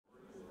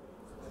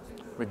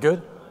We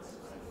good?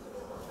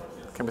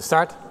 Can we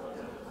start?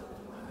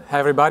 Hi,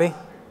 everybody.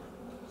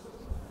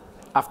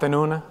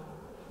 Afternoon.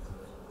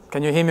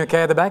 Can you hear me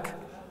okay at the back?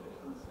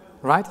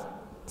 Right?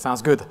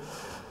 Sounds good.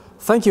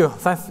 Thank you.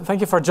 Thank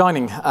you for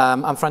joining.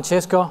 I'm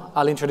Francesco.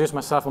 I'll introduce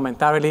myself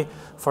momentarily.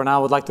 For now,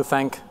 I would like to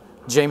thank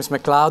James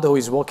McLeod, who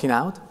is walking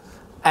out,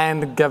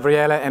 and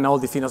Gabriele and all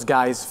the Finos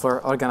guys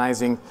for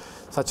organizing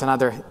such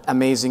another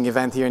amazing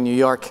event here in New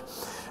York.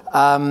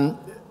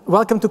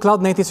 Welcome to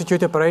Cloud Native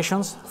Security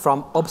Operations,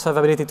 from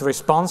Observability to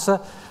Response.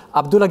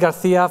 Abdullah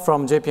Garcia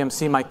from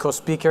JPMC, my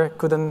co-speaker,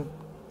 couldn't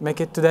make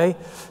it today,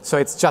 so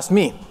it's just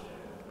me.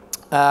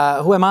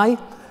 Who am I?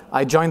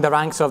 I joined the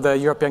ranks of the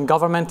European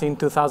government in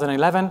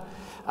 2011.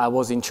 I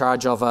was in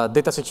charge of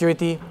data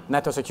security,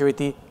 network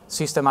security,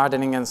 system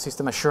hardening, and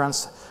system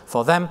assurance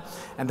for them.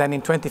 And then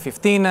in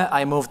 2015,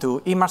 I moved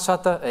to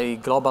Inmarsat, a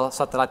global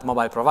satellite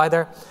mobile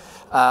provider.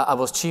 I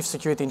was chief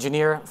security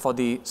engineer for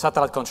the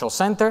satellite control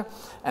center.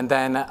 And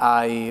then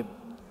I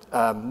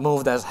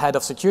moved as head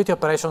of security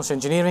operations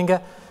engineering.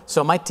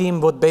 So my team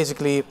would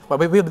basically, well,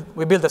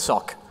 we built a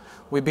SOC.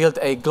 We built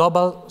a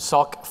global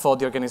SOC for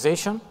the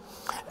organization.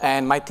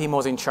 And my team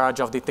was in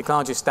charge of the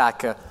technology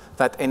stack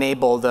that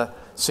enabled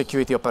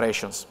security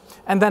operations.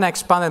 And then I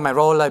expanded my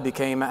role. I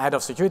became head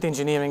of security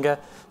engineering.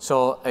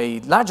 So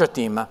a larger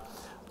team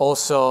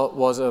also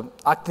was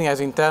acting as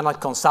internal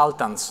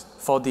consultants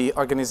for the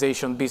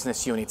organization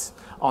business units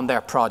on their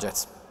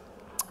projects.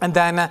 And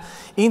then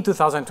in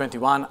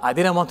 2021, I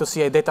didn't want to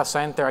see a data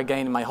center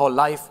again in my whole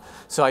life.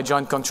 So I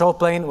joined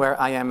ControlPlane, where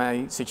I am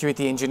a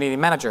security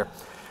engineering manager.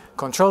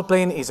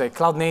 ControlPlane is a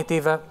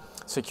cloud-native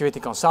security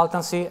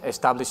consultancy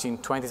established in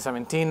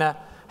 2017,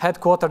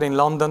 headquartered in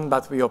London,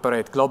 but we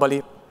operate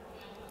globally.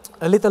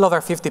 A little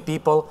over 50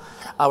 people.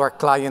 Our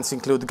clients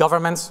include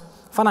governments,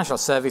 financial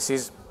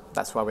services,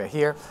 that's why we're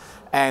here,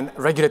 and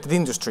regulated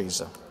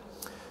industries.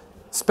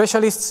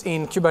 Specialists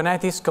in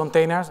Kubernetes,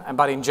 containers,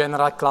 but in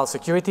general, cloud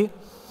security.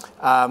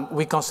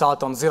 We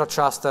consult on zero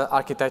trust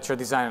architecture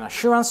design and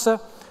assurance,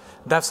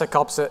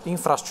 DevSecOps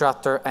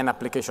infrastructure and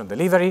application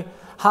delivery,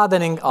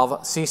 hardening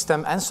of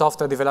system and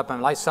software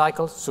development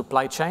lifecycles,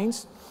 supply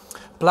chains,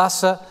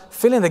 plus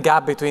filling the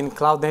gap between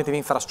cloud-native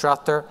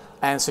infrastructure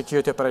and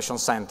security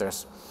operations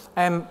centers,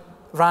 and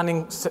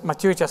running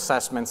maturity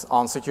assessments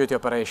on security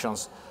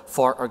operations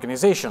for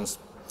organizations.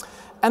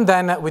 And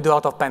then we do a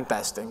lot of pen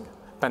testing.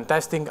 Pen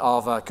testing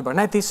of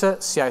Kubernetes,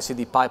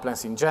 CI/CD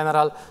pipelines in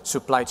general,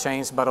 supply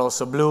chains, but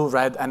also blue,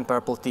 red, and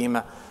purple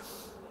team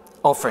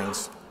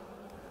offerings.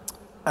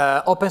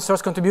 Open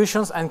source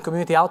contributions and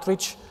community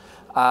outreach.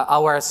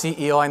 Our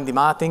CEO, Andy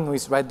Martin, who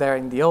is right there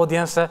in the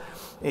audience,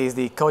 is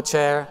the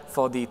co-chair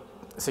for the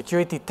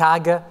security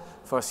tag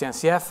for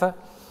CNCF.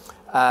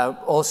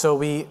 Also,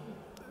 we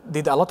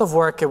did a lot of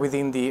work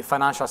within the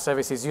financial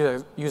services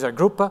user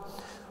group,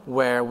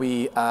 where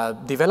we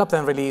developed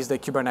and released the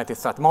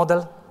Kubernetes threat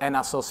model and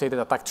associated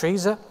attack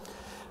trees.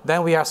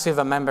 Then we are still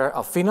a member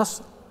of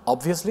Finos,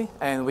 obviously,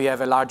 and we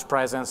have a large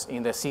presence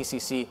in the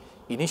CCC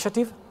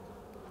initiative,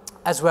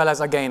 as well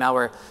as, again,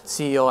 our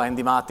CEO,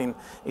 Andy Martin,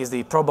 is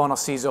the pro bono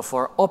CISO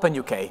for Open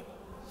UK.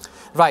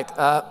 Right,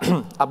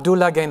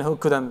 Abdullah, again, who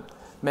couldn't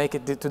make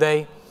it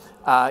today,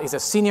 is a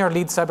senior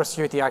lead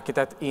cybersecurity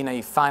architect in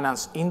a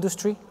finance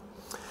industry.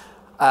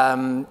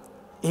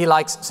 He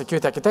likes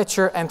security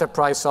architecture,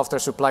 enterprise software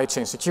supply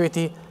chain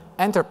security,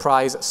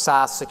 enterprise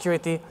SaaS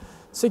security,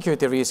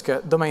 security risk,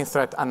 domain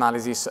threat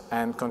analysis,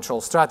 and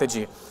control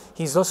strategy.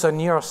 He's also a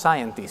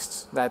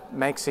neuroscientist. That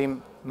makes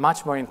him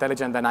much more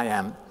intelligent than I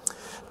am.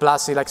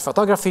 Plus, he likes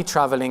photography,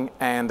 traveling,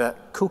 and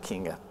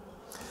cooking.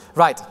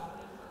 Right,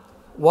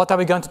 what are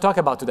we going to talk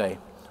about today?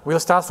 We'll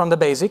start from the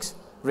basics,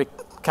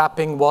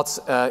 recapping what's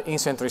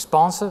incident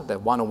response, the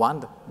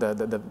 101,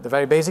 the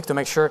very basic, to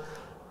make sure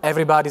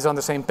everybody's on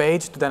the same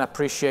page, to then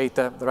appreciate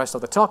the rest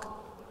of the talk.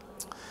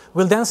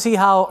 We'll then see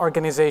how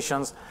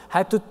organizations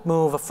had to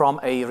move from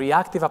a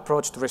reactive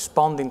approach to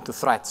responding to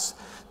threats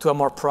to a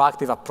more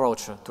proactive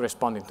approach to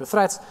responding to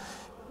threats,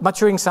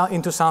 maturing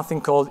into something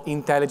called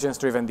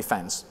intelligence-driven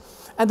defense.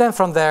 And then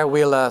from there,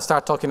 we'll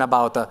start talking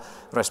about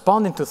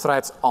responding to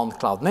threats on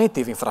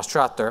cloud-native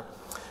infrastructure,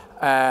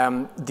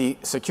 the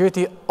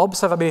security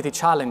observability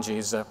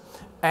challenges,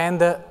 and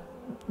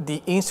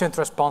the incident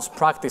response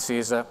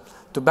practices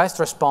to best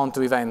respond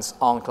to events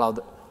on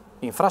cloud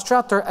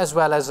infrastructure, as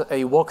well as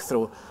a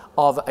walkthrough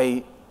of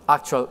an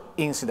actual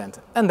incident.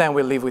 And then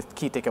we'll leave with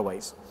key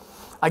takeaways.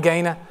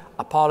 Again,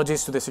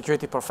 apologies to the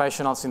security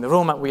professionals in the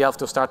room. We have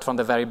to start from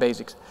the very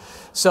basics.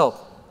 So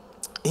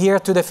here are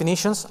two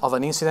definitions of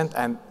an incident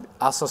and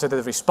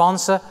associated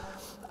response.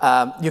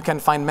 You can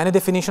find many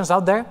definitions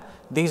out there.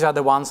 These are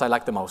the ones I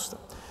like the most.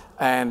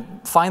 And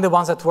find the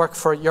ones that work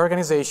for your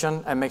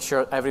organization and make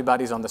sure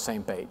everybody's on the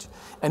same page.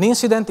 An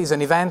incident is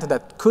an event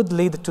that could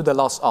lead to the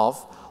loss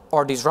of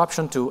or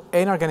disruption to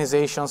an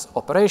organization's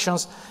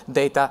operations,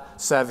 data,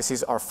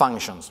 services, or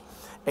functions.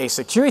 A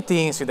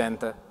security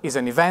incident is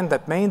an event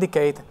that may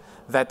indicate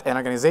that an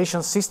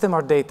organization's system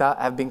or data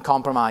have been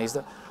compromised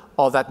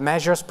or that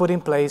measures put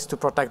in place to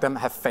protect them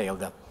have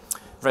failed.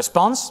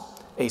 Response,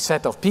 a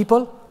set of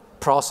people,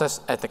 process,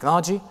 and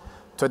technology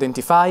to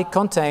identify,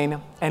 contain,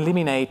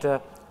 eliminate,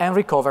 and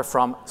recover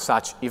from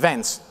such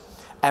events.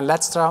 And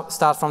let's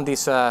start from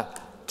this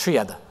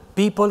triad: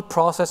 people,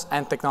 process,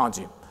 and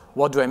technology.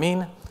 What do I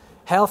mean?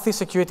 Healthy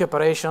security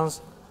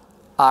operations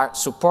are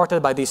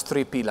supported by these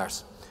three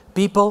pillars.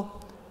 People,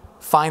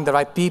 find the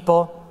right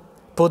people,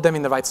 put them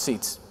in the right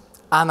seats.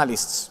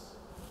 Analysts,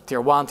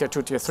 tier 1, tier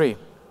 2, tier 3.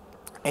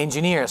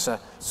 Engineers,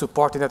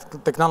 supporting the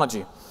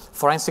technology.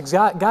 Forensics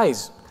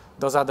guys,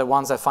 those are the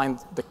ones that find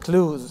the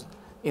clues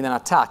in an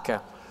attack.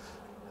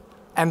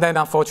 And then,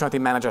 unfortunately,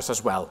 managers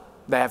as well.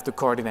 They have to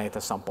coordinate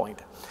at some point.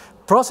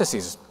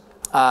 Processes,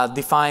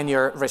 define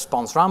your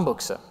response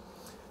runbooks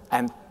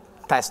and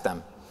test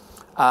them.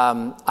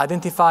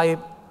 Identify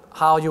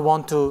how you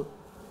want to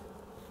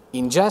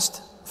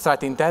ingest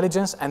threat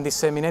intelligence and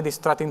disseminate this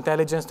threat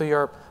intelligence to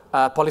your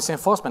policy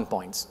enforcement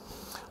points,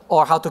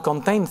 or how to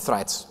contain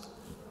threats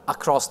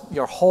across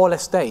your whole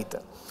estate,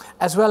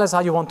 as well as how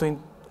you want to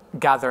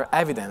gather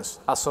evidence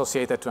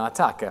associated to an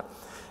attack,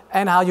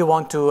 and how you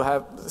want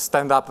to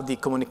stand up the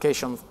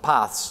communication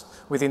paths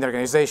within the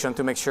organization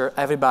to make sure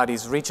everybody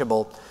is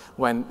reachable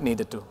when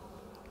needed to.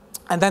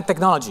 And then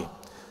technology,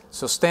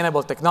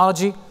 sustainable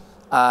technology.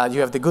 You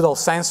have the good old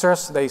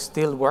sensors, they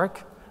still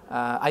work.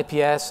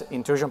 IPS,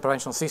 intrusion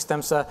prevention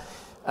systems,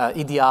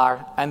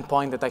 EDR,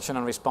 endpoint detection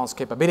and response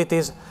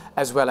capabilities,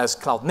 as well as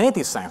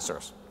cloud-native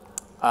sensors,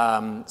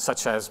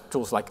 such as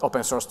tools like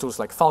open source tools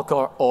like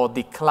Falcor, or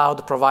the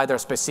cloud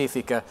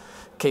provider-specific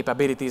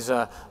capabilities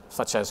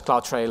such as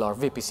CloudTrail or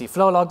VPC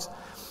flow logs,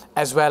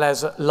 as well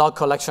as log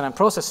collection and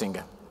processing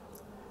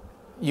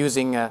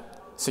using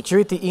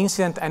security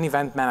incident and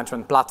event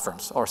management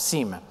platforms, or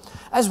SIEM,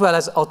 as well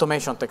as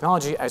automation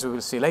technology, as we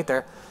will see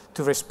later,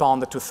 to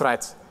respond to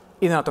threats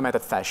in an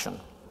automated fashion.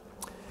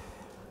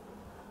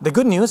 The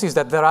good news is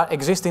that there are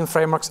existing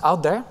frameworks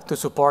out there to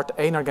support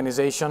an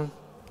organization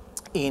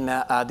in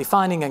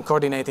defining and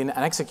coordinating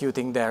and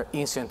executing their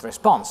incident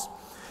response.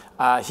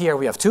 Here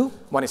we have two.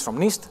 One is from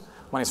NIST,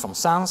 one is from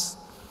SANS.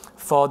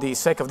 For the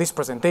sake of this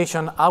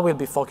presentation, I will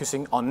be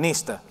focusing on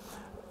NIST,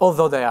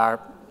 although they are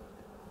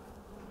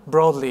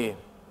broadly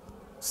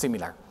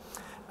similar.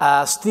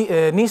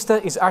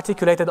 NIST is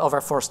articulated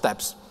over 4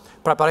 steps.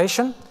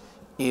 Preparation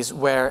is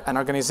where an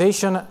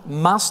organization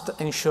must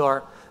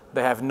ensure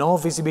they have no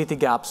visibility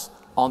gaps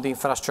on the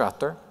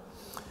infrastructure.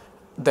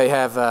 They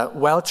have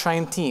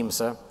well-trained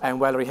teams and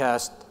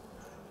well-rehearsed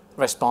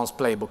response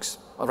playbooks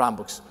or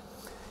runbooks.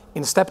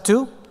 In step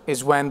 2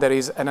 is when there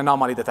is an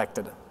anomaly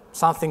detected.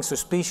 Something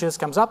suspicious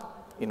comes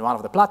up in one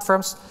of the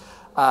platforms.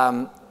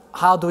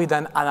 How do we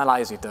then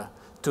analyze it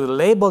to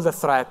label the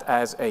threat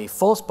as a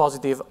false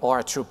positive or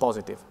a true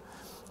positive?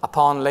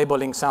 Upon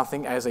labeling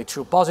something as a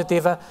true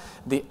positive,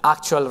 the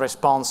actual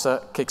response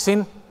kicks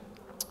in.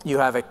 You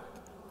have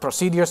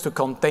procedures to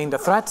contain the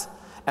threat.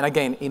 And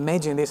again,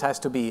 imagine this has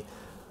to be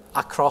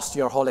across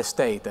your whole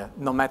estate,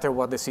 no matter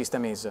what the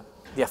system is,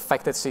 the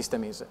affected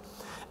system is.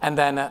 And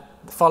then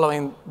the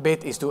following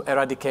bit is to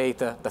eradicate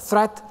the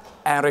threat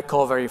and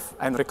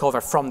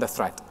recover from the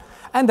threat.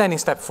 And then in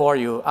step 4,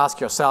 you ask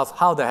yourself,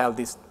 how the hell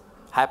this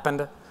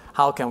happened?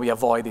 How can we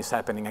avoid this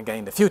happening again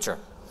in the future?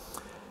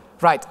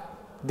 Right.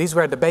 These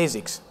were the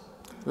basics.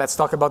 Let's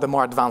talk about the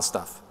more advanced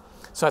stuff.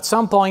 So at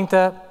some point,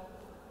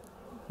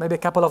 maybe a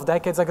couple of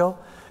decades ago,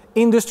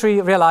 industry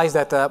realized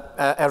that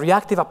a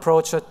reactive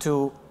approach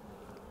to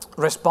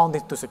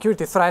responding to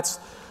security threats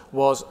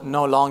was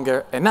no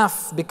longer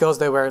enough, because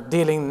they were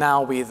dealing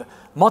now with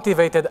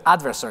motivated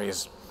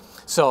adversaries.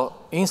 So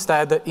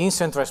instead,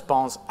 incident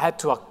response had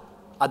to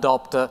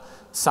adopt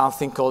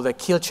something called a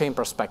kill chain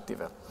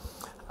perspective,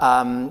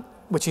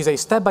 which is a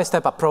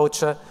step-by-step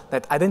approach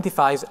that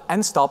identifies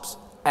and stops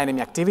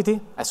enemy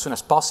activity as soon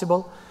as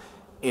possible.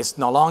 Is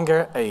no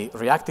longer a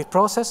reactive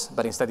process,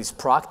 but instead is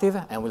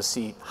proactive, and we'll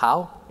see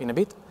how in a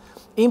bit.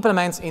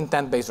 Implements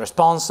intent-based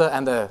response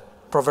and the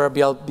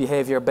proverbial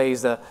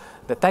behavior-based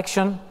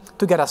detection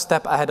to get a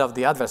step ahead of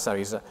the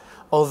adversaries,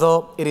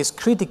 although it is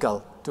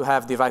critical to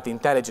have the right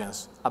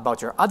intelligence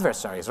about your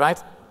adversaries,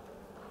 right?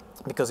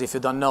 Because if you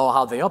don't know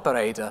how they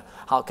operate,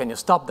 how can you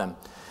stop them?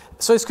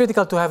 So it's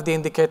critical to have the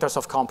indicators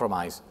of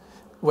compromise,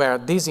 where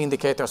these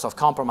indicators of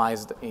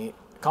compromise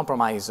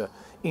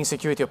in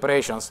security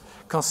operations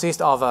consist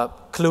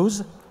of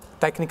clues,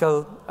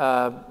 technical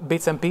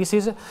bits and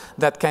pieces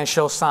that can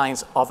show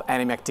signs of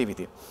enemy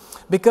activity.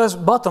 Because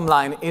bottom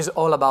line is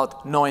all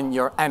about knowing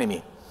your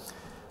enemy.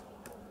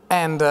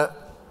 And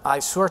I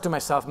swore to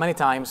myself many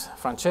times,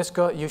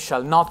 Francesco, you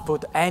shall not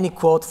put any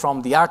quote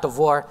from The Art of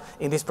War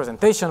in this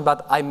presentation,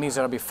 but I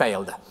miserably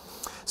failed.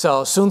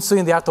 So Sun Tzu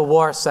in The Art of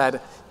War said,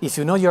 if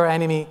you know your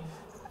enemy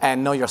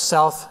and know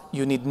yourself,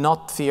 you need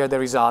not fear the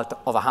result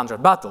of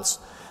 100 battles.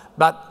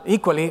 But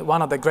equally,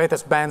 one of the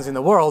greatest bands in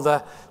the world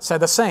said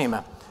the same.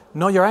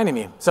 Know your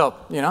enemy. So,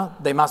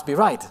 they must be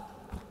right.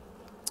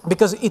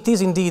 Because it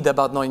is indeed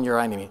about knowing your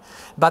enemy.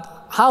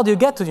 But how do you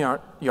get to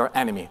your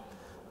enemy?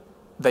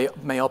 They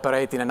may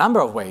operate in a number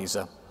of ways.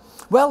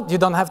 Well, you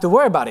don't have to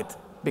worry about it.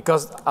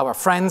 because our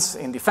friends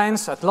in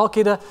defense at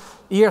Lockheed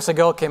years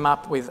ago came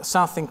up with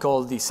something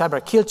called the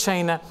cyber kill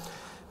chain,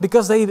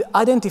 because they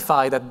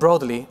identified that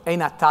broadly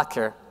an attack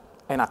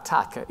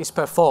is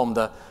performed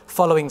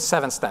following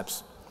 7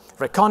 steps: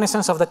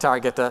 reconnaissance of the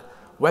target,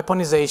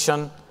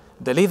 weaponization,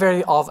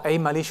 delivery of a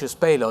malicious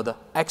payload,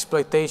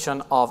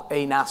 exploitation of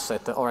an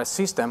asset or a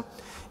system,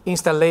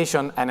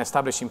 installation and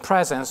establishing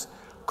presence,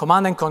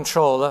 command and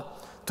control,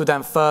 to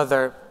then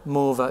further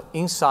move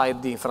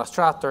inside the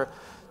infrastructure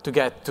to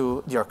get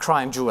to your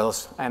crown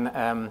jewels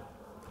and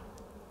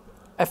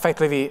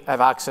effectively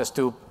have access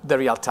to the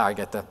real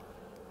target.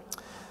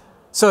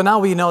 So now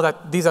we know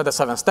that these are the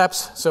 7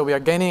 steps, so we are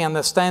gaining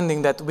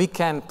understanding that we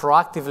can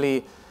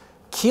proactively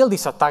kill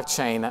this attack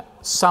chain at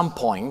some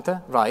point,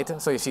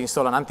 right? So if you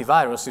install an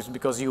antivirus, it's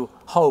because you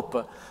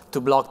hope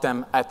to block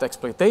them at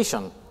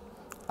exploitation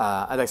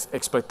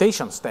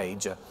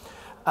stage.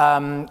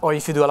 Or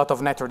if you do a lot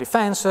of network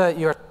defense,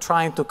 you're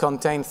trying to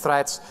contain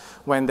threats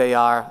when they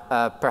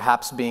are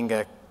perhaps being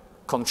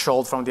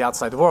controlled from the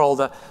outside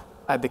world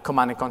at the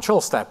command and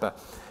control step.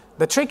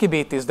 The tricky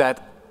bit is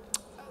that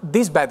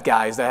these bad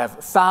guys, they have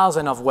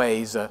thousands of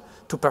ways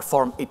to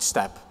perform each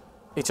step,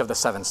 each of the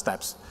 7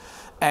 steps.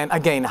 And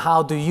again,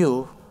 how do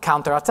you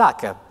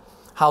counterattack?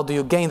 How do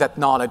you gain that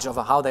knowledge of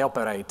how they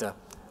operate?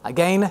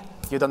 Again,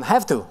 you don't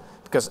have to,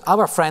 because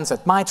our friends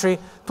at Maitri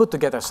put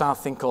together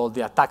something called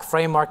the attack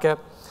framework,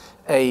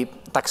 a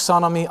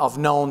taxonomy of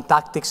known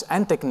tactics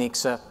and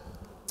techniques,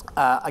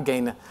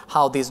 again,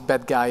 how these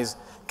bad guys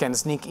can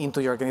sneak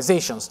into your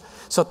organizations.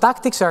 So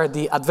tactics are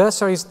the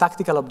adversary's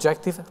tactical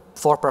objective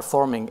for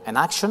performing an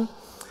action.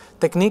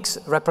 Techniques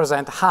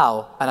represent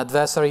how an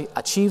adversary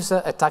achieves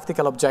a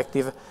tactical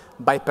objective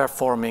by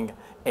performing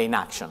an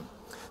action.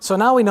 So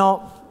now we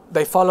know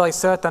they follow a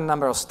certain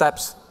number of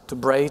steps to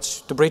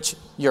breach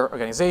your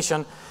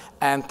organization,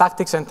 and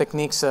tactics and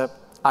techniques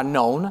are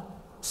known,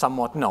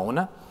 somewhat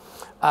known.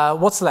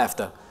 What's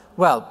left?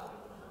 Well,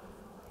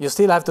 you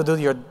still have to do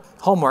your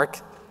homework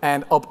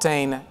and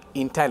obtain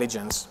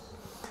intelligence.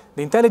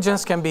 The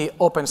intelligence can be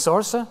open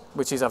source,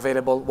 which is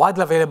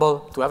widely available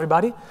to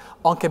everybody,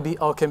 or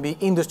can be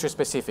industry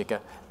specific.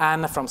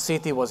 Anne from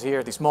Citi was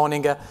here this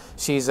morning. I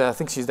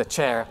think she's the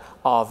chair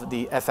of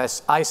the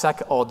FS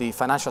ISAC, or the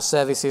Financial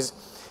Services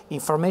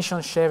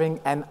Information Sharing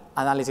and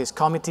Analysis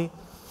Committee.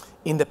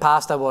 In the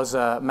past, I was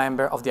a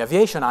member of the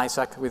Aviation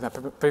ISAC with my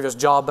previous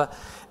job.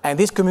 And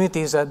these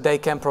communities, they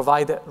can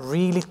provide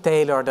really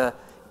tailored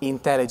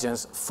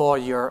intelligence for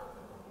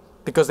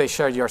because they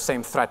share your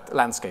same threat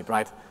landscape,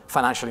 right?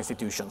 Financial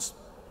institutions.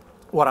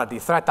 What are the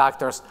threat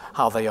actors?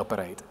 How they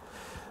operate.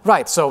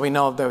 Right, so we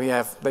know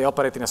that they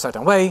operate in a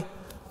certain way.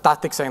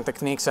 Tactics and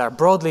techniques are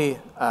broadly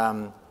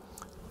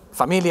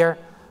familiar.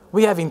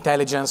 We have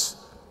intelligence.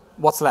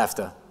 What's left?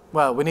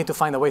 Well, we need to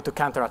find a way to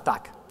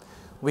counterattack.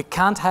 We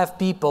can't have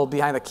people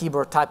behind a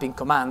keyboard typing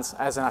commands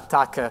as an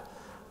attack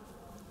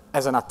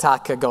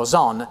goes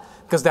on,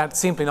 because they're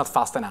simply not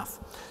fast enough.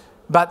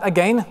 But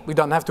again, we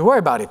don't have to worry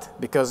about it,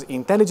 because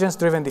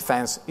intelligence-driven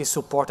defense is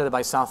supported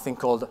by something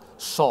called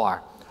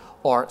SOAR,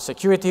 or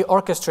Security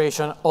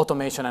Orchestration,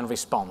 Automation, and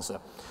Response,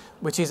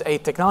 which is a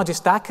technology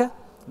stack.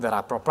 There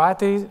are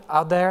proprietary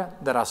out there.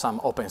 There are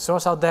some open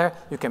source out there.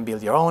 You can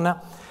build your own.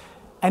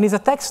 And it's a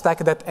tech stack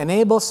that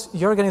enables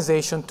your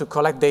organization to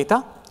collect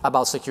data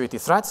about security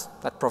threats,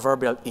 that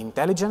proverbial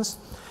intelligence,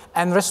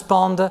 and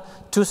respond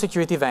to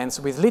security events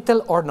with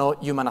little or no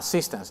human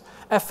assistance.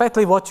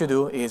 Effectively, what you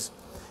do is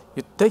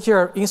you take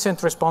your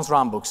incident response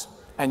runbooks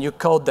and you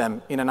code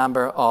them in a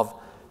number of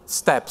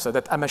steps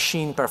that a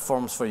machine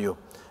performs for you.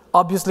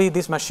 Obviously,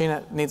 this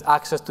machine needs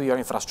access to your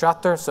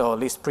infrastructure, so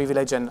least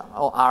privilege and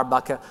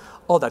RBAC,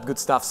 all that good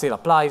stuff still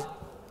applies.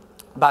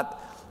 But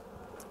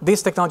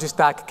this technology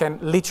stack can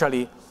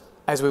literally,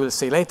 as we will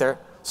see later,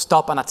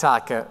 stop an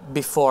attack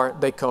before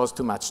they cause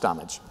too much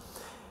damage.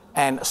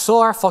 And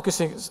SOAR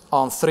focuses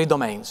on 3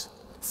 domains: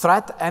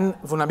 threat and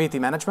vulnerability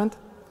management,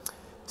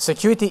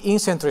 security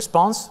incident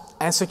response,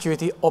 and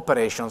security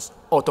operations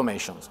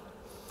automations.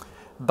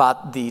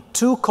 But the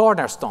 2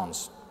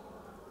 cornerstones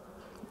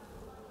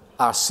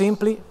are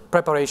simply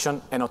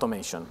preparation and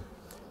automation.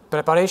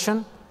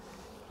 Preparation,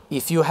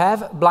 if you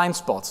have blind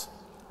spots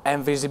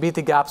and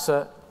visibility gaps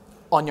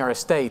on your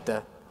estate,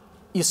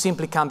 you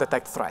simply can't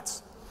detect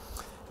threats.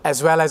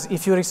 As well as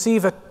if you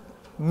receive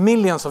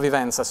millions of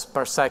events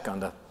per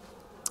second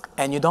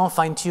and you don't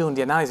fine-tune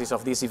the analysis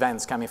of these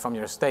events coming from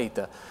your estate,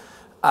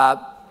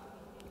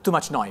 too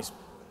much noise.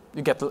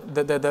 You get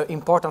the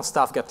important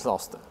stuff gets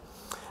lost.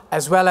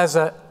 As well as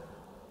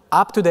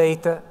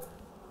up-to-date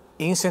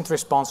incident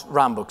response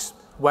runbooks,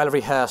 well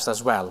rehearsed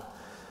as well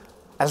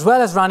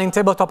as running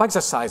tabletop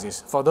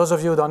exercises. For those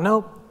of you who don't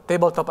know,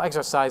 tabletop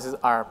exercises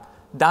are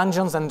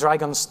Dungeons and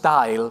Dragons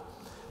style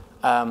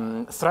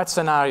threat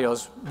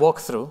scenarios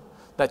walkthrough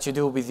that you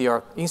do with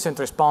your incident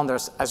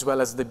responders as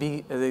well as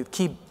the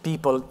key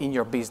people in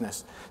your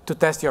business to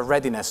test your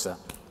readiness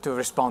to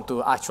respond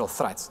to actual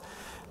threats.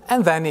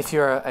 And then if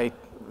you're a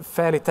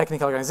fairly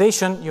technical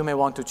organization, you may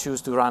want to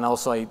choose to run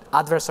also an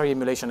adversary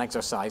emulation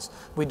exercise.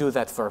 We do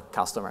that for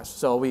customers.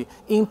 So we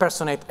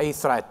impersonate a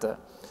threat,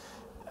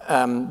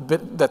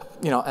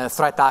 a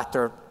threat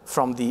actor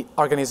from the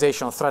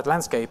organizational threat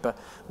landscape.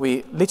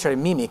 We literally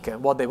mimic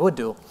what they would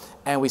do,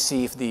 and we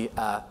see if the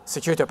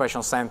Security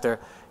Operations Center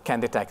can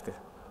detect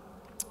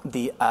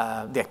the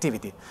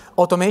activity.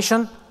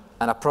 Automation,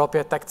 an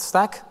appropriate tech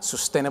stack,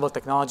 sustainable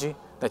technology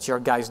that your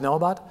guys know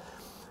about.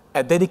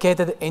 A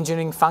dedicated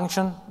engineering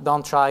function.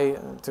 Don't try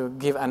to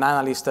give an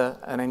analyst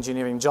an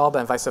engineering job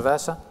and vice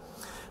versa.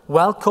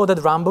 Well-coded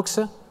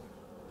runbooks,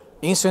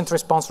 incident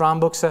response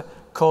runbooks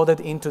coded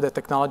into the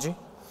technology,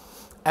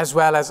 as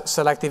well as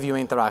selective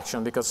human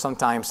interaction, because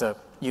sometimes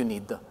you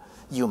need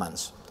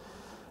humans.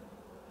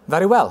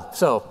 Very well.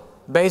 So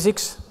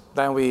basics,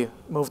 then we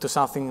move to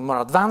something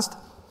more advanced.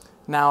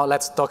 Now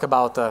let's talk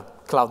about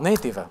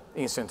cloud-native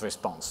incident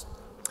response.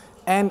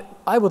 And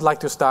I would like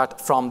to start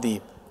from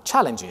the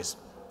challenges.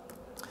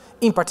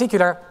 In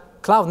particular,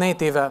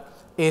 cloud-native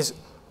is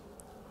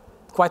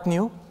quite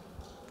new.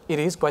 It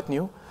is quite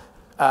new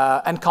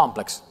and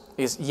complex.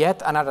 It's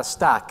yet another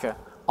stack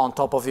on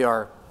top of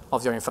your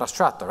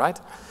infrastructure, right?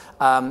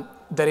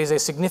 There is a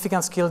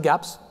significant skill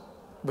gaps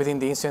within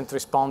the incident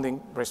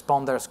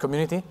responders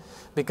community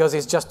because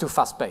it's just too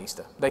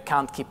fast-paced. They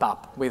can't keep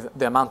up with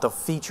the amount of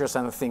features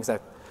and things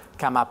that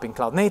come up in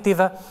cloud-native.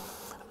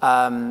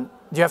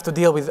 You have to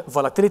deal with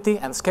volatility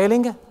and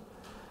scaling.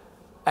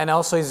 And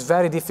also, it's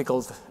very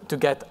difficult to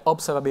get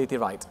observability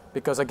right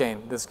because,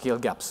 again, the skill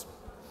gaps.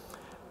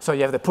 So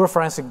you have the poor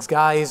forensics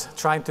guys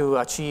trying to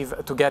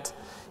get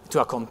to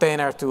a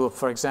container to,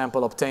 for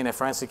example, obtain a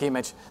forensic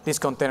image. This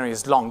container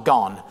is long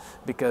gone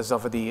because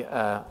of the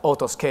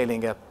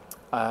auto-scaling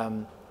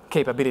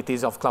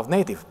capabilities of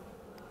cloud-native.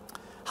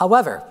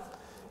 However,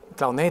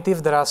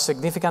 cloud-native, there are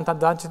significant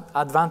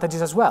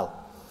advantages as well.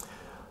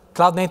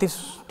 Cloud-native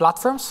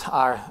platforms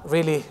are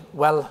really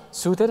well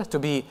suited to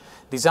be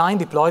designed,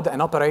 deployed,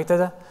 and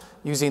operated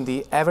using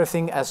the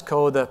everything as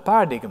code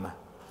paradigm,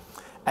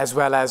 as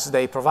well as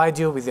they provide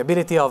you with the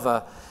ability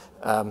of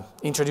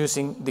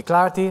introducing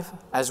declarative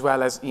as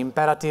well as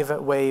imperative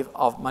way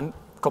of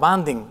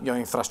commanding your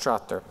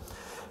infrastructure.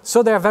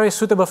 So they're very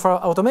suitable for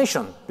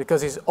automation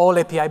because it's all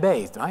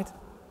API-based, right?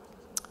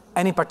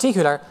 And in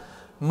particular,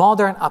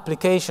 modern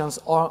applications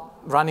or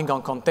running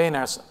on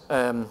containers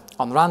on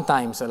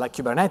runtimes like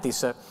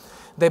Kubernetes,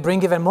 they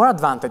bring even more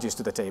advantages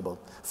to the table.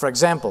 For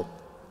example,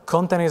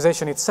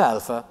 containerization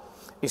itself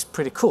is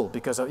pretty cool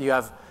because you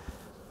have,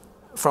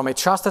 from a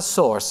trusted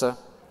source,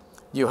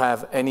 you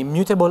have an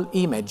immutable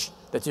image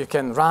that you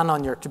can run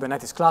on your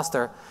Kubernetes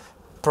cluster,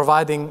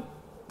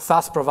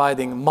 thus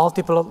providing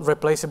multiple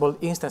replaceable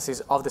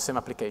instances of the same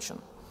application.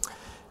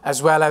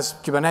 As well as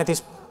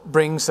Kubernetes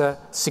brings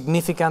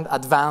significant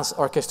advanced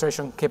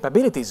orchestration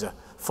capabilities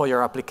for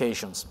your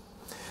applications,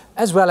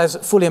 as well as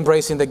fully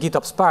embracing the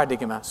GitOps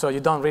paradigm, so you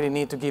don't really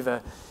need to give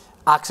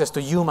access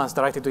to humans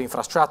directly to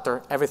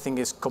infrastructure. Everything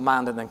is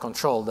commanded and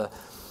controlled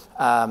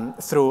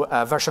through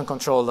version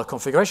control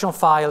configuration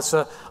files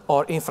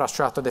or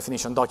infrastructure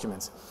definition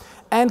documents.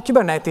 And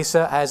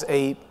Kubernetes has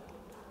a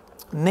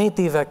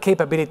native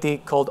capability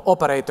called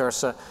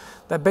operators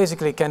that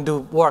basically can do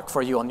work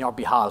for you on your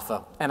behalf,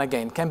 and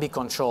again, can be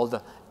controlled,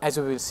 as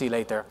we will see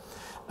later,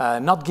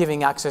 not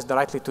giving access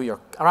directly to your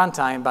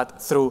runtime,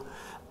 but through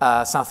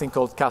something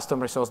called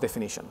custom resource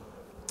definition.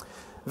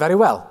 Very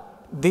well.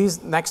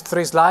 These next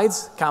 3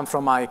 slides come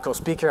from my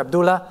co-speaker,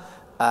 Abdullah,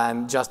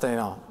 and just,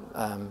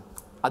 I'm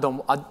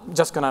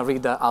just going to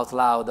read out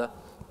loud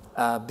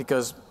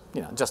because,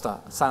 just a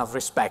sign of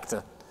respect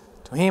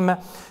to him.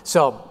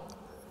 So,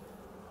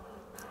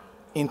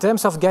 in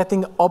terms of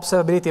getting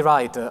observability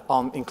right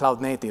in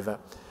cloud-native,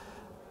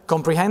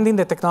 comprehending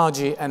the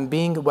technology and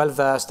being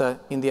well-versed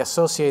in the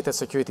associated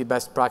security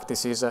best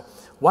practices,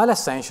 while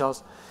essential,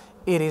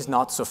 it is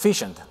not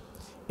sufficient.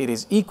 It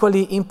is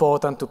equally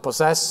important to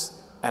possess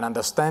an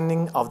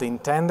understanding of the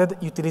intended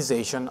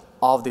utilization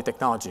of the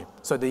technology,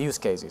 so the use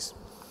cases,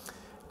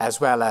 as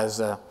well as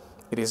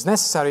it is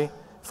necessary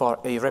for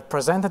a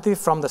representative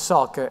from the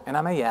SOC, and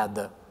I may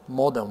add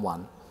more than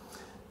one,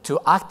 to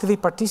actively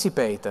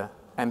participate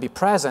and be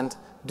present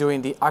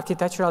during the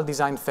architectural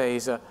design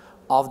phase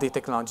of the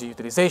technology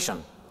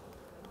utilization.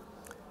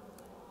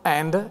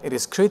 And it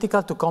is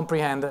critical to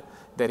comprehend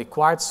the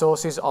required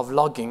sources of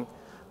logging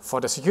for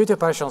the Security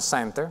Operations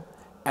Center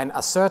and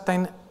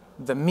ascertain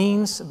the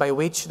means by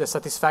which the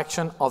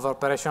satisfaction of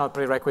operational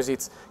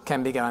prerequisites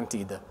can be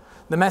guaranteed.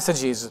 The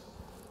message is,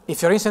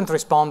 if your incident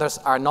responders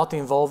are not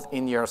involved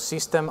in your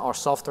system or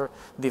software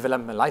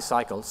development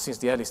lifecycle since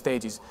the early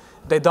stages,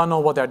 they don't know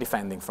what they're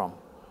defending from.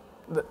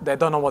 They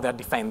don't know what they're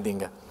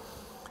defending.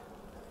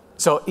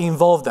 So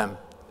involve them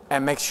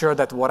and make sure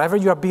that whatever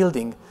you are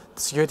building,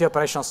 the Security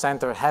Operations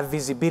Center have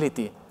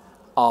visibility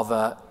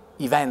of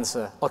events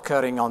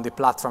occurring on the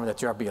platform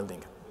that you are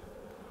building.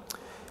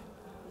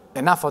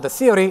 Enough of the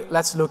theory,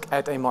 let's look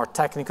at a more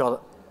technical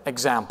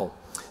example.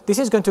 This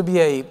is going to be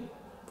a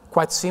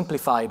quite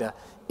simplified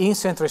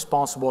incident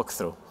response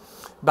walkthrough.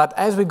 But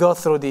as we go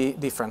through the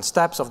different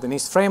steps of the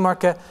NIST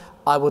framework,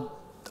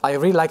 I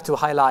really like to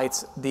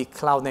highlight the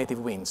cloud-native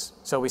wins.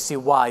 So we see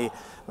why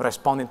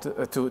responding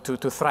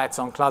to threats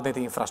on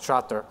cloud-native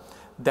infrastructure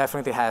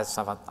definitely has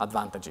some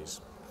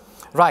advantages.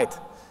 Right,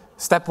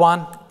 step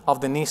 1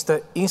 of the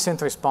NIST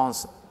Incident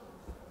Response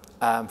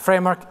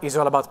framework is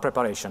all about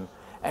preparation.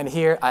 And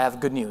here I have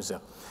good news.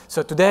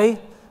 So today,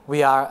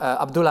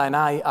 Abdullah and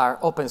I are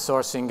open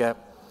sourcing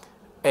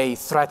a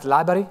threat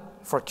library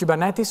for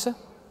Kubernetes.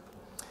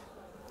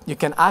 You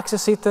can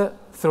access it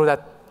through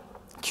that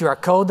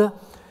QR code.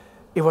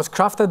 It was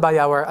crafted by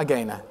our,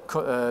 again,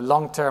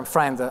 long-term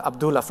friend,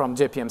 Abdullah from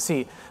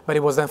JPMC, but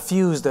it was then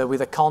fused with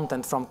the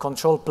content from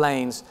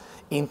ControlPlane's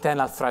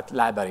internal threat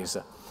libraries.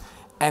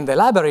 And the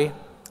library,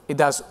 it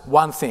does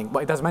one thing,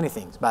 well, it does many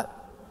things, but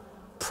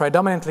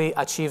predominantly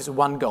achieves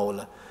one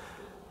goal.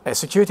 A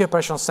security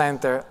operations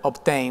center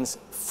obtains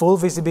full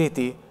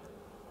visibility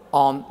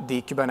on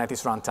the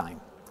Kubernetes runtime,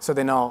 so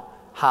they know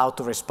how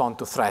to respond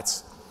to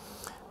threats.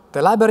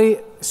 The library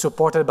is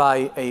supported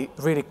by a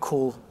really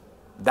cool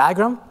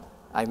diagram.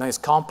 I know it's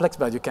complex,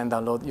 but you can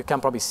download. You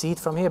can probably see it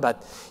from here,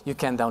 but you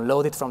can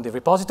download it from the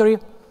repository.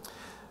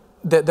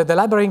 The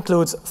library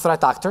includes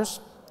threat actors,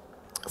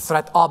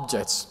 threat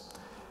objects,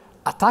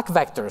 attack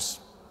vectors,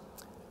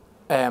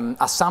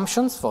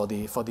 assumptions for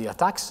the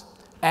attacks,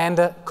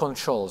 and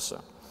controls.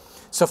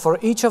 So for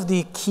each of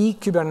the key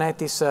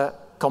Kubernetes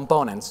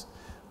components,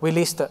 we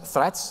list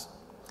threats,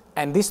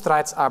 and these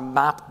threats are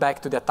mapped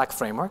back to the attack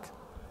framework.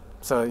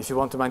 So if you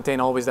want to maintain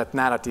always that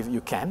narrative,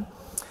 you can,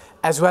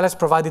 as well as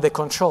provided the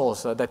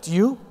controls that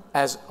you,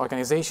 as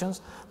organizations,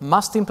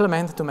 must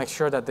implement to make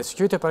sure that the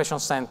Security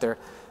Operations Center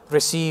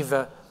receive,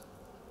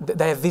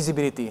 they have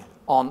visibility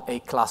on a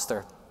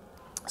cluster.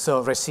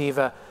 So receive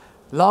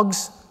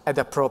logs at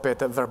the appropriate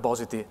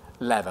verbosity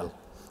level.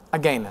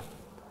 Again,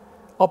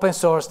 open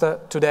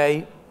sourced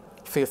today,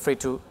 feel free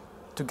to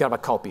grab a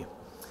copy.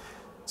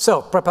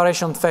 So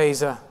preparation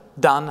phase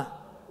done.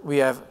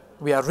 We are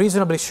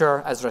reasonably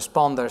sure as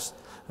responders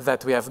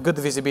that we have good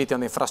visibility on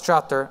the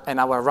infrastructure and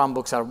our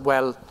runbooks are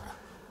well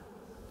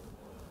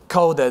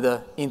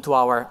coded into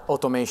our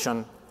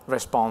automation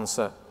response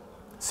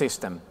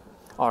system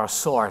or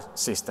SOAR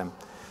system.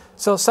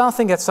 So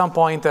something at some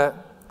point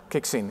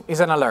kicks in, is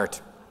an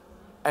alert,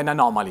 an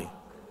anomaly.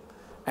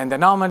 And the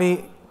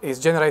anomaly is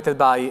generated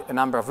by a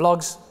number of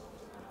logs.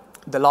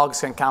 The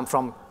logs can come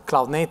from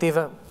cloud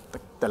native,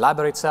 the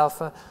library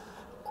itself,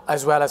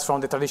 as well as from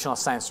the traditional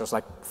sensors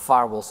like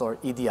firewalls or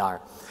EDR.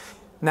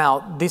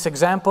 Now, this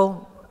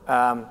example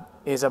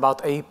is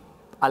about a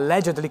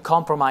allegedly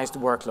compromised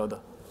workload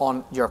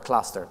on your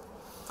cluster.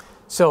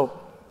 So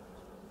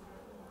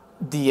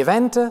the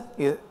event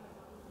is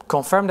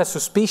confirmed as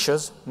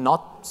suspicious,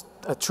 not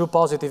a true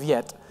positive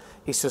yet,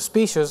 is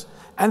suspicious,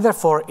 and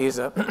therefore is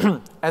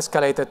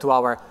escalated to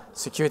our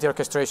security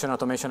orchestration,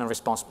 automation, and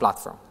response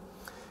platform.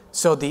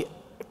 So the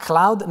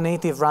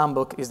cloud-native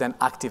runbook is then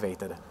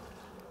activated.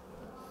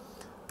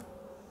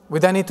 We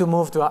then need to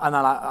move to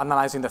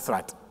analyzing the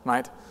threat,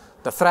 right?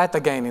 The threat,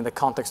 again, in the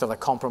context of a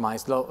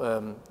compromised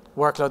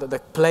workload, the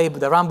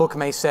runbook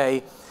may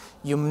say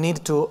you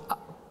need to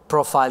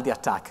profile the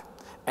attack,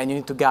 and you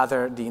need to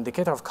gather the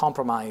indicator of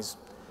compromise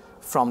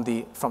from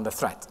the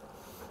threat.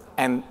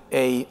 And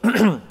a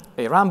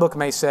runbook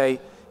may say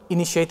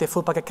initiate a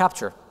full packet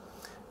capture,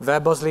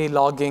 verbosely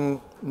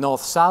logging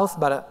north-south,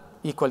 but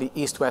equally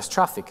east-west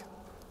traffic,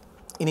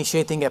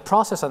 initiating a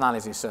process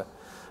analysis,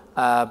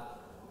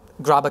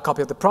 grab a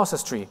copy of the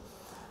process tree,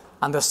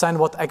 understand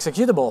what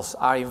executables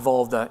are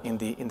involved in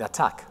the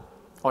attack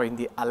or in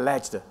the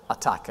alleged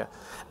attack,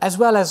 as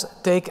well as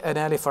take an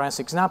early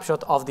forensic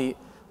snapshot of the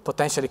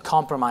potentially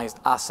compromised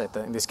asset,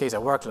 in this case a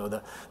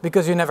workload,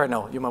 because you never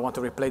know. You might want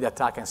to replay the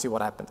attack and see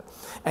what happened.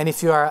 And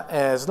if you are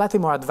a slightly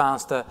more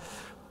advanced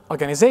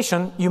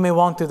organization, you may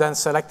want to then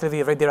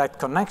selectively redirect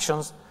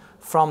connections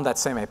from that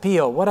same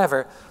IP or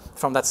whatever,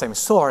 from that same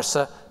source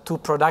to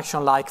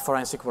production-like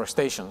forensic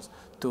workstations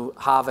to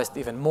harvest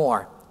even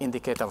more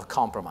indicator of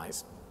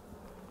compromise.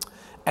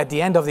 At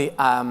the end of the,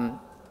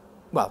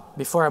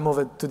 before I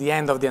move to the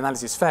end of the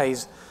analysis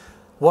phase,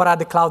 what are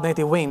the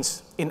cloud-native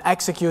wins in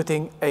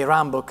executing a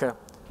runbook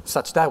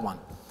such that one?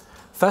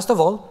 First of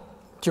all,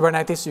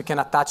 Kubernetes, you can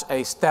attach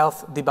a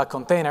stealth debug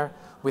container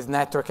with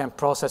network and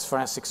process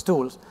forensics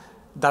tools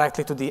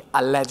directly to the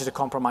alleged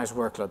compromised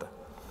workload.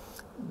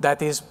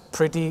 That is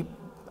pretty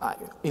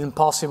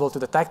impossible to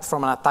detect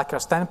from an attacker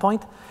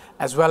standpoint,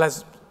 as well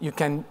as you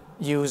can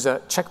use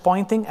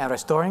checkpointing and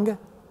restoring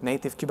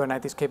native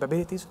Kubernetes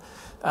capabilities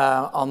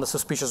on the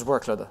suspicious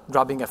workload,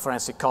 grabbing a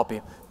forensic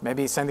copy,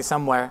 maybe send it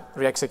somewhere,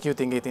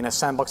 re-executing it in a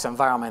sandbox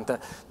environment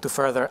to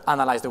further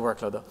analyze the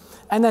workload.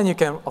 And then you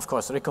can, of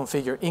course,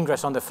 reconfigure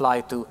ingress on the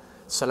fly to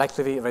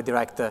selectively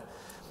redirect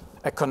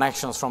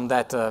connections from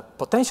that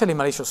potentially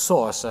malicious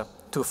source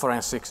to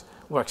forensics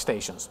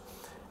workstations.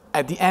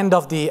 At the end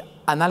of the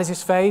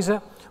analysis phase,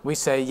 we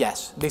say,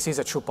 yes, this is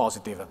a true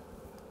positive.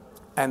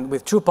 And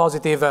with true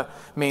positive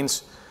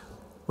means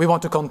we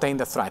want to contain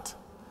the threat.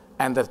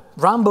 And the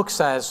runbook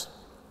says,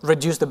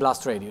 reduce the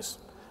blast radius.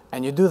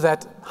 And you do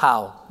that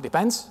how?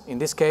 Depends. In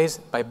this case,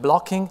 by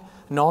blocking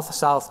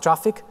north-south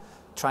traffic,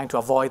 trying to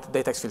avoid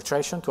data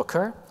exfiltration to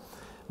occur.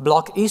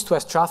 Block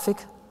east-west traffic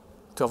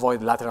to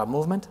avoid lateral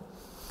movement.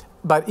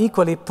 But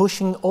equally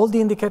pushing all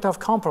the indicator of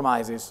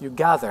compromises you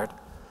gathered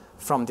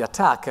from the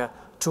attack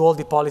to all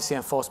the policy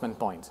enforcement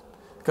points.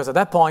 Because at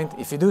that point,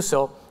 if you do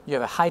so, you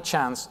have a high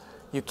chance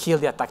you kill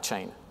the attack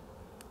chain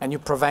and you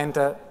prevent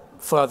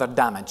further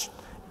damage.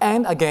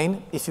 And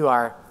again, if you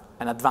are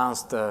an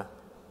advanced,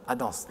 I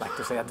don't like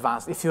to say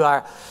advanced, if you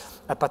are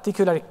a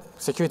particularly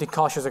security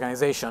cautious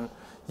organization,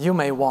 you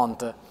may want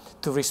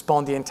to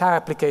respond the entire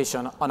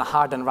application on a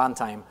hardened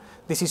runtime.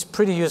 This is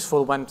pretty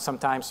useful when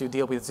sometimes you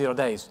deal with 0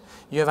 days.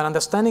 You have an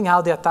understanding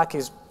how the attack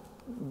is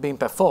being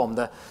performed,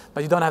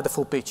 but you don't have the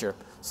full picture.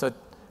 So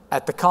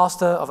at the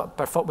cost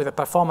with a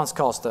performance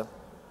cost,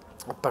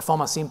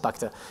 performance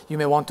impact, you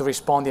may want to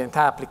respond the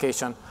entire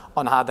application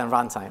on hardened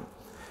runtime.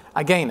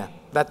 Again,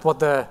 that's what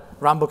the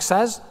runbook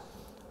says.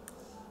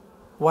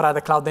 What are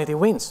the cloud native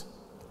wins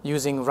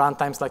using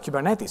runtimes like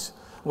Kubernetes?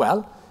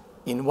 Well,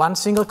 in one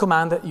single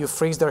command, you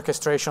freeze the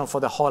orchestration for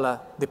the whole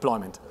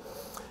deployment.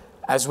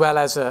 As well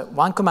as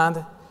one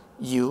command,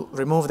 you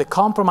remove the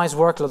compromised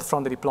workload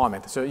from the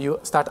deployment. So you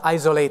start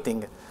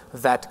isolating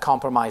that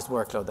compromised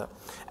workload.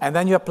 And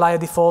then you apply a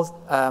default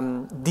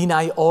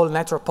deny all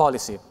network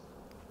policy.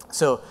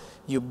 So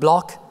you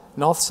block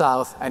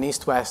north-south and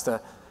east-west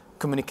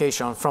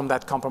communication from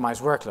that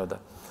compromised workload.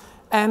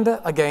 And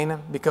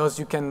again, because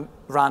you can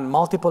run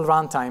multiple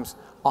runtimes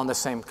on the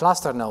same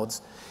cluster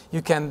nodes,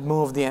 you can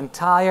move the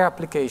entire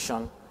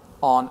application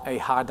on a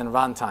hardened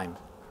runtime.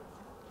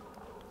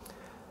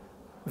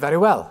 Very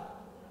well.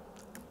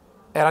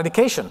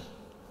 Eradication.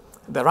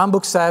 The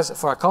runbook says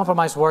for a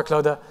compromised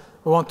workload,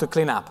 we want to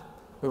clean up.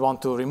 We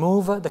want to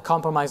remove the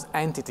compromised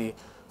entity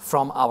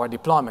from our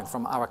deployment,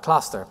 from our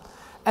cluster.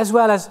 As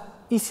well as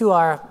if you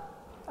are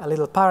a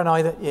little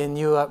paranoid and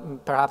you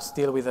perhaps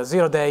deal with a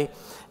 0 day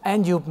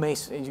and you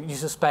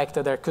suspect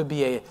that there could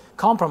be a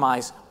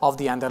compromise of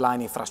the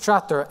underlying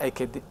infrastructure,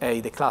 aka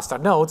the cluster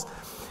nodes,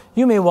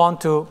 you may want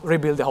to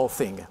rebuild the whole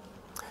thing.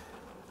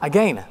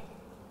 Again,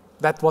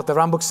 that's what the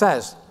runbook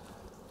says.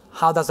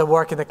 How does it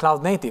work in the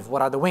cloud native?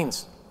 What are the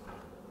wins?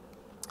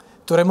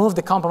 To remove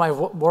the compromised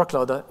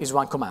workload is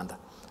one command,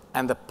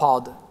 and the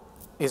pod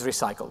is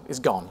recycled, is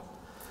gone.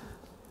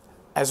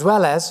 As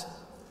well as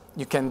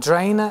you can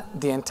drain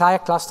the entire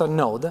cluster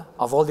node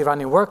of all the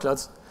running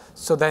workloads,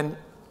 so then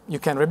you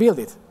can rebuild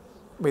it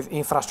with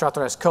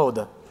infrastructure as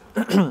code.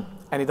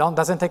 And it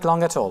doesn't take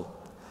long at all.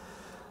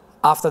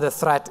 After the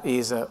threat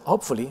is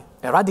hopefully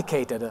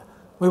eradicated,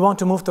 we want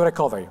to move to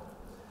recovery.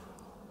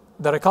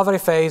 The recovery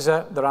phase,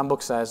 the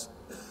runbook says,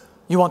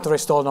 you want to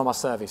restore normal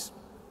service.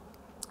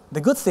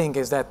 The good thing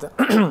is that,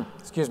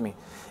 excuse me,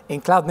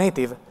 in cloud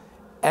native,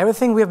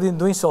 everything we have been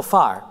doing so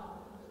far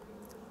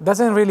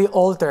doesn't really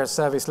alter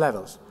service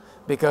levels,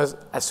 because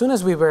as soon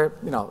as we were,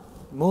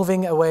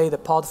 moving away the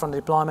pod from the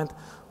deployment,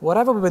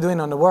 whatever we were doing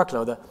on the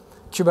workload,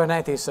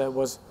 Kubernetes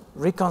was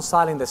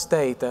reconciling the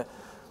state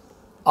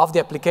of the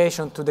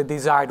application to the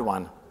desired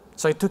one.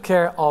 So it took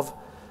care of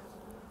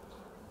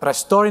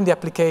restoring the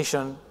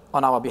application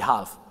on our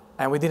behalf,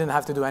 and we didn't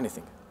have to do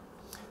anything.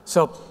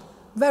 So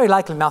very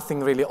likely nothing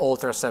really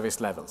alters service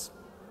levels.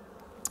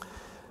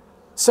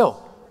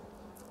 So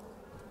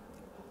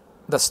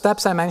the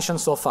steps I mentioned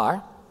so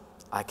far,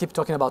 I keep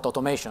talking about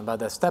automation, but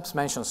the steps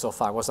mentioned so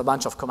far was a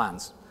bunch of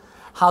commands.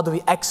 How do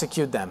we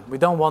execute them? We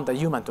don't want a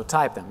human to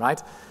type them,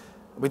 right?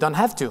 We don't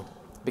have to,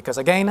 because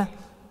again,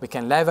 we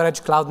can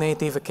leverage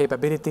cloud-native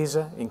capabilities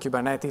in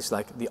Kubernetes,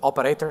 like the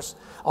operators.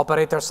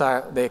 Operators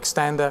they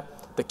extend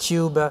the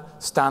kube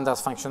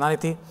standards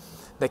functionality.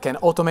 They can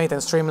automate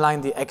and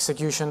streamline the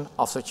execution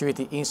of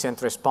security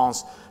incident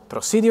response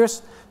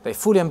procedures. They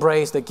fully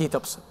embrace the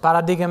GitOps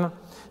paradigm.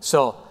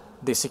 So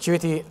the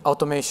security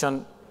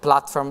automation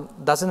platform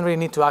doesn't really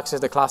need to access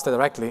the cluster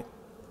directly.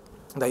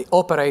 They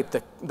operate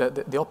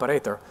the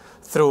operator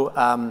through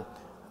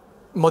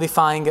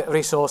modifying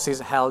resources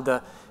held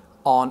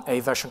on a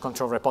version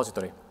control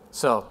repository.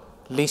 So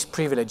least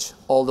privilege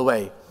all the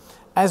way.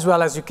 As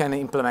well as you can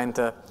implement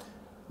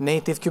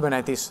native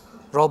Kubernetes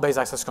role-based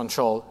access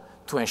control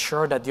to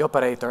ensure that the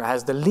operator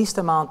has the least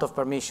amount of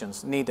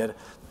permissions needed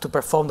to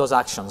perform those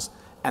actions,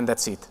 and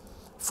that's it.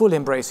 Fully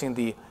embracing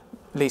the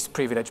least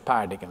privilege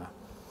paradigm.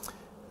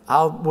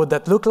 How would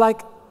that look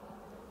like?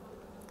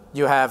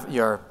 You have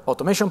your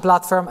automation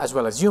platform as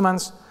well as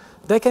humans.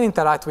 They can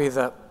interact with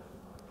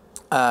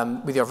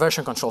your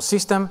version control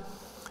system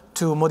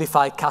to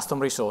modify custom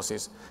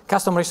resources.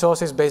 Custom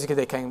resources, basically,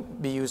 they can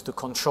be used to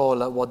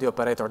control what the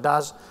operator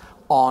does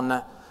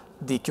on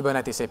the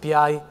Kubernetes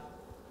API.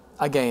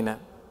 Again,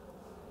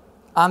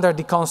 under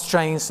the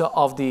constraints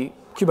of the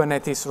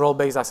Kubernetes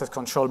role-based access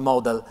control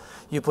model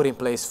you put in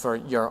place for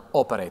your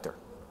operator.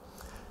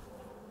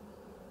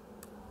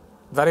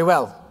 Very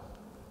well.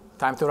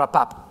 Time to wrap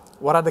up.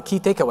 What are the key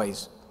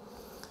takeaways?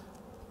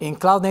 In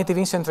cloud-native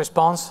incident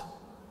response,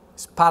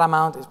 It's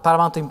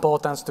paramount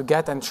importance to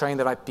get and train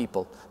the right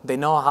people. They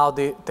know how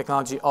the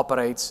technology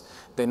operates.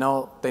 They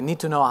need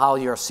to know how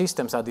your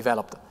systems are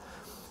developed.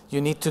 You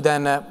need to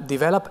then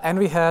develop and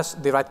rehearse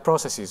the right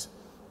processes,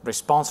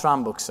 response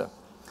runbooks,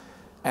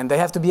 and they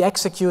have to be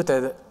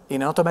executed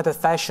in an automated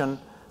fashion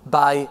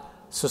by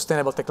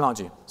sustainable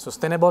technology.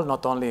 Sustainable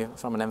not only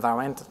from an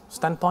environment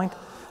standpoint,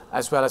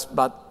 as well as,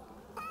 but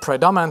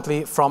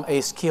predominantly from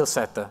a skill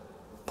set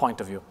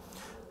point of view.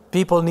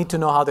 People need to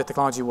know how the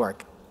technology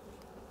works.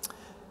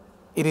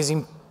 It is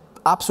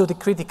absolutely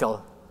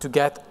critical to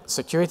get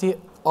security,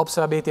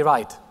 observability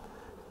right.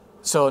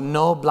 So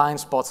no blind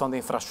spots on the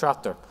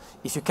infrastructure.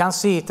 If you can't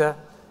see it,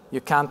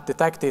 you can't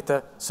detect it,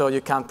 so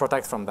you can't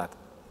protect from that.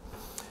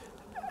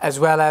 As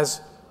well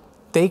as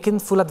taking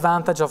full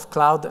advantage of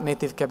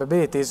cloud-native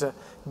capabilities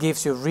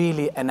gives you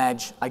really an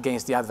edge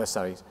against the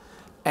adversaries.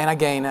 And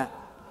again,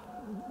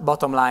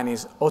 bottom line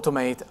is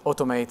automate,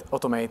 automate,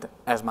 automate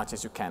as much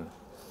as you can.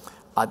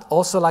 I'd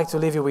also like to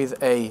leave you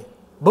with a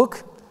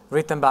book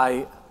written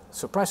by,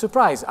 surprise,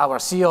 surprise, our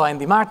CEO,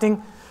 Andy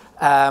Martin.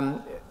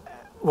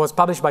 Was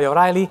published by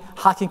O'Reilly,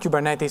 Hacking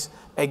Kubernetes,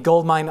 a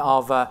goldmine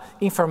of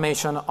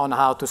information on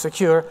how to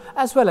secure,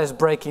 as well as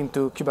break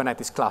into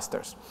Kubernetes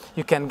clusters.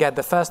 You can get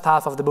the first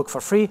half of the book for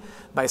free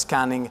by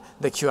scanning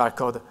the QR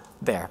code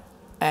there.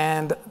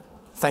 And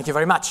thank you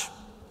very much.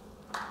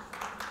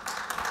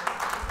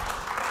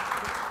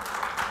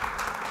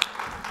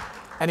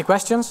 Any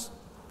questions?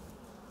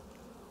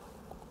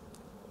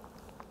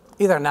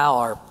 Either now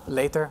or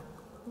later,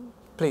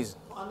 please.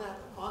 On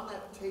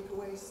that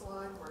takeaway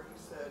slide where you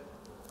said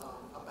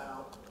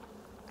about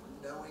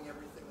knowing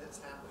everything that's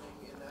happening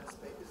in that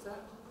space, is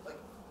that like,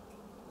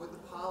 would the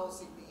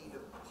policy be to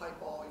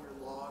pipe all your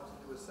logs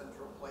into a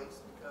central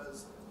place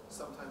because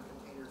sometimes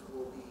containers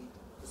will be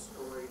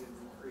destroyed and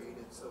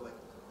recreated, so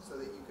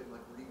that you can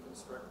like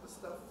reconstruct the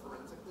stuff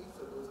forensically?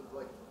 So those are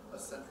like a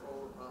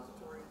central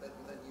repository that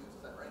you then use.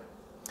 Is that right?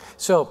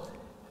 So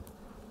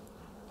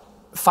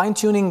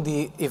fine-tuning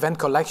the event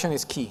collection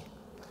is key.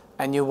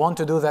 And you want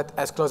to do that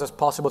as close as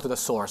possible to the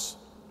source,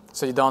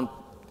 so you don't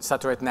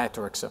saturate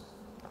networks.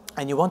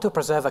 And you want to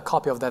preserve a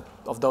copy of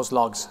those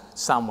logs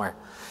somewhere.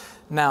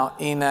 Now,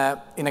 in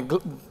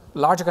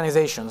large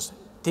organizations,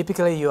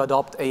 typically you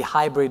adopt a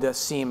hybrid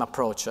SIEM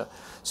approach.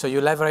 So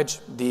you leverage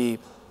the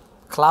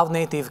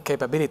cloud-native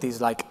capabilities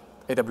like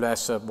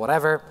AWS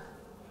whatever,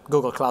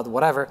 Google Cloud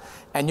whatever,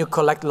 and you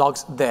collect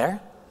logs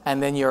there,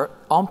 and then your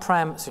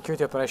on-prem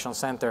security operations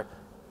center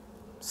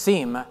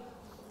SIEM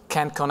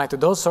can connect to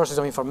those sources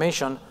of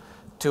information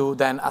to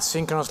then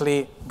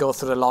asynchronously go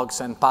through the logs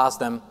and pass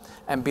them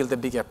and build a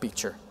bigger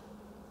picture.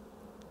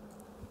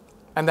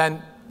 And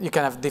then you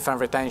can have different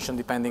retention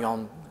depending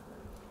on.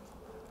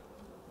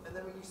 And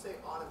then when you say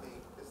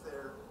automate, is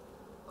there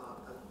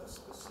a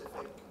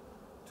specific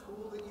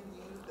tool that you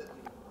use that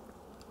you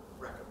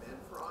recommend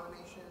for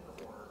automation,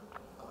 or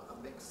a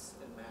mix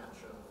and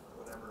match of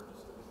whatever?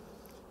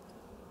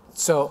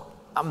 So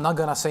I'm not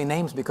going to say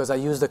names because I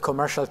used the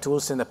commercial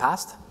tools in the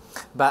past.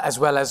 But as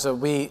well as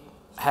we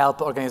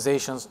help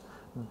organizations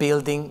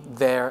building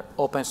their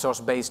open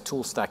source based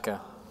tool stack.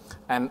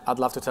 And I'd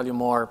love to tell you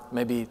more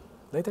maybe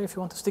later if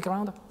you want to stick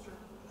around. Sure.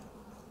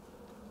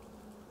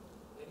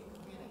 Can you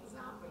give me an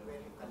example where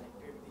you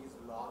collected these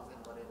logs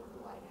and were able to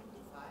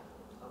identify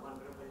a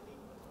vulnerability?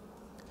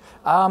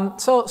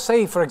 So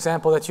say, for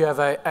example, that you have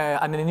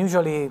an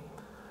unusually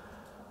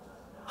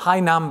high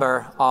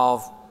number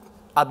of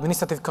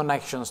administrative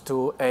connections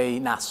to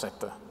an asset.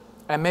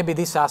 And maybe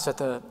this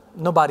asset,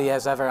 nobody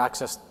has ever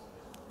accessed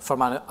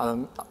from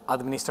an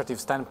administrative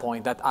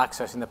standpoint that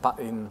asset in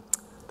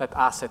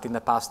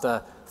the past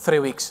 3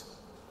 weeks.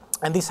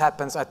 And this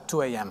happens at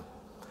 2 a.m.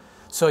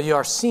 So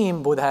your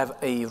SIEM would have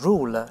a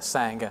rule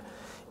saying,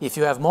 if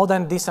you have more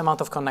than this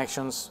amount of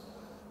connections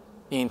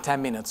in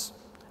 10 minutes,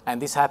 and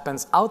this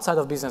happens outside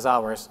of business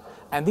hours,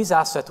 and this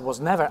asset was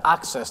never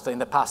accessed in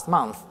the past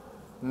month,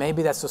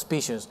 maybe that's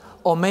suspicious.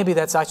 Or maybe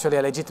that's actually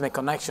a legitimate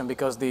connection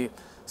because the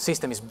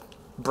system is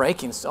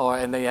breaking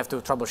and they have to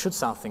troubleshoot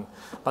something.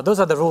 But those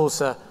are the rules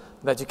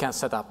that you can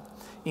set up.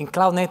 In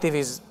cloud native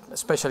is,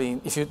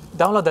 especially if you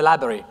download the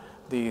library,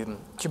 the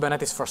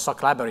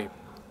Kubernetes-4-SOC library,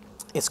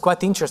 it's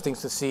quite interesting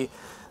to see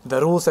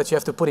the rules that you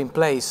have to put in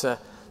place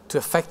to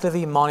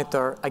effectively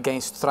monitor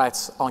against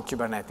threats on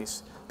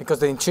Kubernetes, because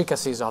the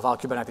intricacies of how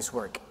Kubernetes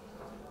work.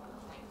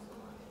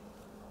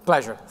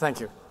 Pleasure, thank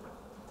you.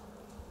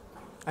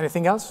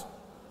 Anything else?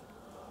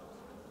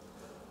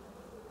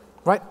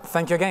 Right,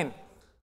 thank you again.